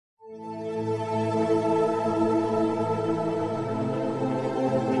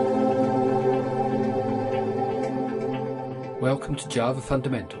Welcome to Java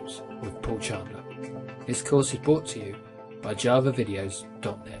Fundamentals with Paul Chandler. This course is brought to you by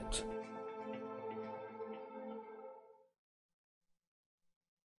javavideos.net.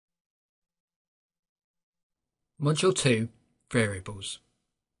 Module 2, Variables.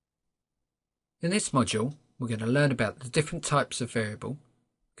 In this module, we're going to learn about the different types of variable,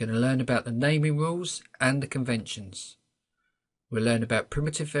 we're going to learn about the naming rules and the conventions. We'll learn about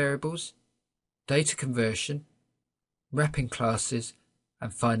primitive variables, data conversion, wrapping classes,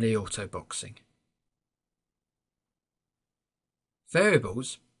 and finally autoboxing.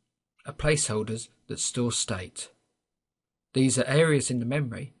 Variables are placeholders that store state. These are areas in the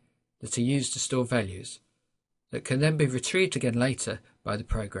memory that are used to store values that can then be retrieved again later by the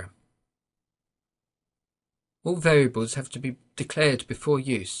program. All variables have to be declared before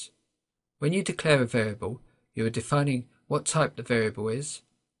use. When you declare a variable, you are defining what type the variable is.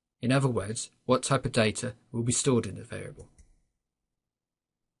 In other words, what type of data will be stored in the variable.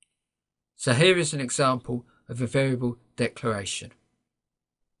 So here is an example of a variable declaration.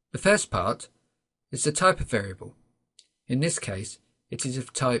 The first part is the type of variable. In this case, it is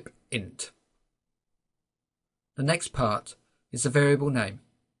of type int. The next part is the variable name.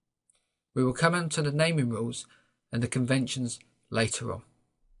 We will come on to the naming rules and the conventions later on.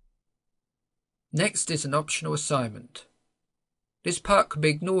 Next is an optional assignment. This part can be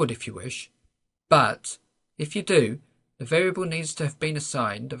ignored if you wish, but if you do, the variable needs to have been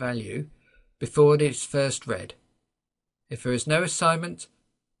assigned a value before it is first read. If there is no assignment,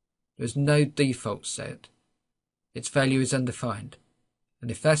 there is no default set. Its value is undefined, and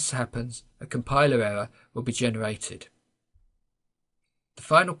if this happens, a compiler error will be generated. The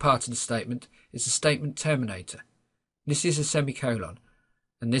final part of the statement is the statement terminator. This is a semicolon,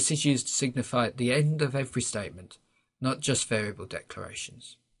 and this is used to signify the end of every statement, not just variable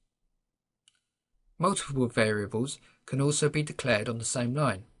declarations. Multiple variables can also be declared on the same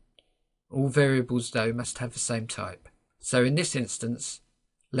line. All variables, though, must have the same type. So in this instance,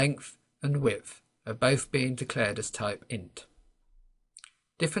 length and width are both being declared as type int.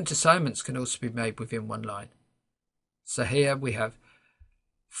 Different assignments can also be made within one line. So here we have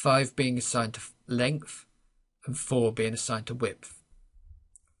 5 being assigned to length and 4 being assigned to width.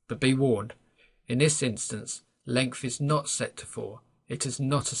 But be warned, in this instance, length is not set to 4. It has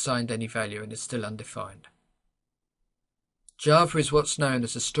not assigned any value and is still undefined. Java is what's known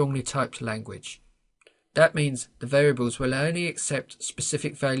as a strongly typed language. That means the variables will only accept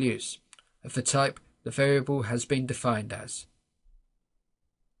specific values of the type the variable has been defined as.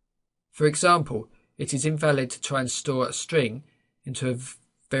 For example, it is invalid to try and store a string into a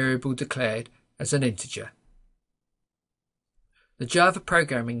variable declared as an integer. The Java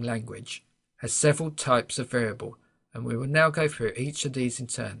programming language has several types of variable, and we will now go through each of these in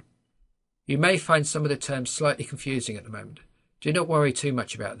turn. You may find some of the terms slightly confusing at the moment. Do not worry too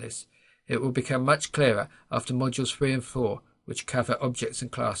much about this. It will become much clearer after modules 3 and 4, which cover objects and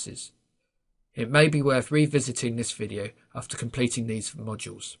classes. It may be worth revisiting this video after completing these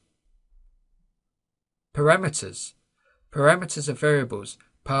modules. Parameters. Parameters are variables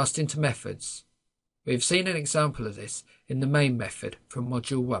passed into methods. We have seen an example of this in the main method from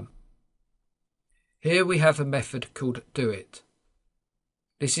module 1. Here we have a method called doIt.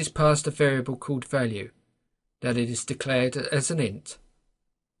 This is passed a variable called value, that it is declared as an int.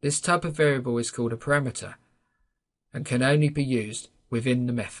 This type of variable is called a parameter and can only be used within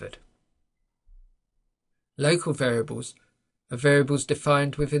the method. Local variables are variables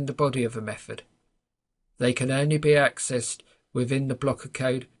defined within the body of a method. They can only be accessed within the block of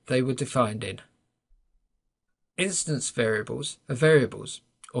code they were defined in. Instance variables are variables,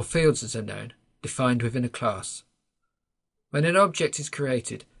 or fields as they're known, defined within a class. When an object is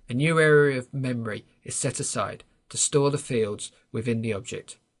created, a new area of memory is set aside to store the fields within the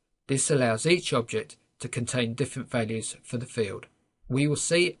object. This allows each object to contain different values for the field. We will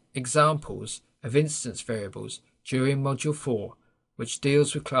see examples of instance variables during module 4, which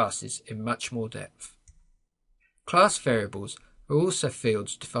deals with classes in much more depth. Class variables are also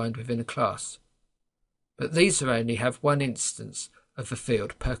fields defined within a class, but these only have one instance of the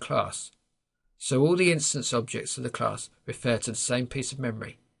field per class. So all the instance objects of the class refer to the same piece of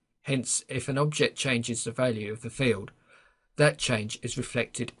memory. Hence, if an object changes the value of the field, that change is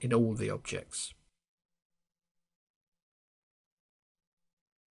reflected in all the objects.